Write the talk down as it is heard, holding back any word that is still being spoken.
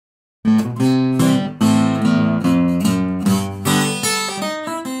Old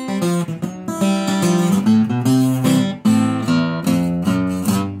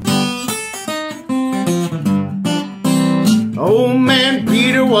man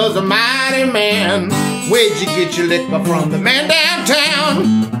Peter was a mighty man. Where'd you get your liquor from? The man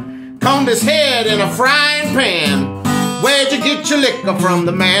downtown combed his head in a frying pan. Where'd you get your liquor from?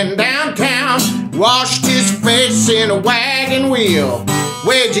 The man downtown washed his face in a wagon wheel.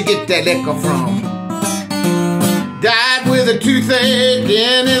 Where'd you get that liquor from? Died with a toothache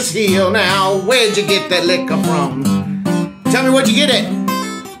in his heel. Now, where'd you get that liquor from? Tell me, where'd you get it?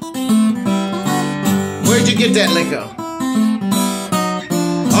 Where'd you get that liquor?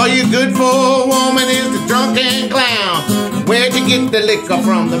 All you good for a woman is the drunken clown. Where'd you get the liquor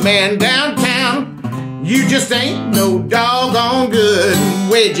from? The man downtown. You just ain't no doggone good.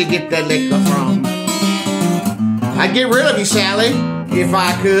 Where'd you get that liquor from? I'd get rid of you, Sally, if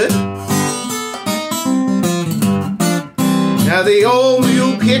I could. Now the old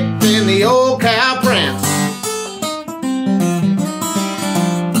mule kicked and the old cow pranced.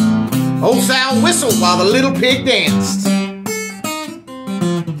 Old sow whistled while the little pig danced.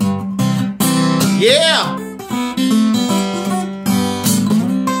 Yeah.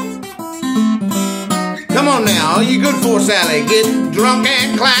 Come on now, all you good for, Sally? Get drunk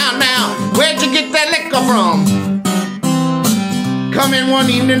and clown now. Where'd you get that liquor from? Come in one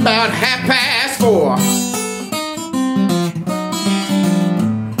evening about 4:30.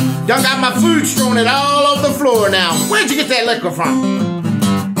 Done got my food strewn it all over the floor now. Where'd you get that liquor from?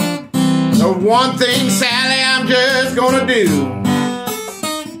 The one thing, Sally, I'm just gonna do.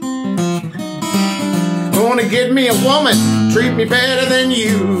 Gonna get me a woman, treat me better than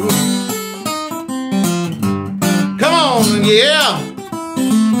you. Come on, yeah.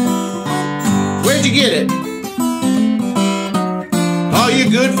 Where'd you get it? All you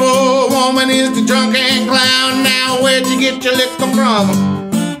good for a woman is the drunken clown. Now where'd you get your liquor from?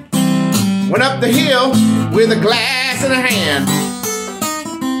 Went up the hill with a glass in her hand,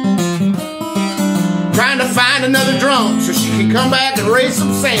 trying to find another drunk so she can come back and raise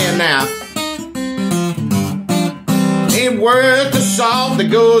some sand now. Ain't worth the salt that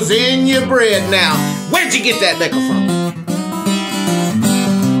goes in your bread now. Where'd you get that liquor from?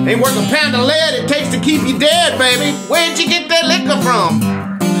 Ain't worth a pound of lead it takes to keep you dead, baby. Where'd you get that liquor from?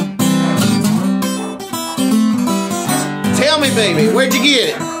 Tell me, baby, where'd you get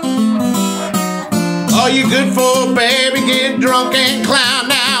it? All you good for, baby, get drunk and clown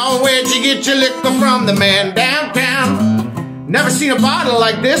now. Where'd you get your liquor from? The man downtown. Never seen a bottle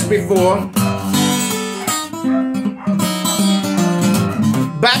like this before.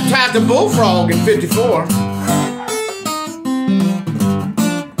 Baptized a bullfrog in 54.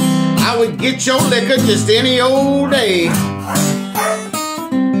 I would get your liquor just any old day.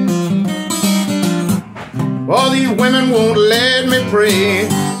 All these women won't let me pray.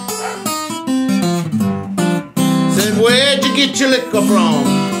 Said, where'd you get your liquor from?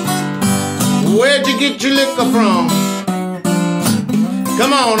 Where'd you get your liquor from?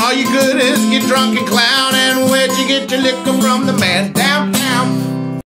 Come on, all you good is get drunk and clown. And where'd you get your liquor from? The man down.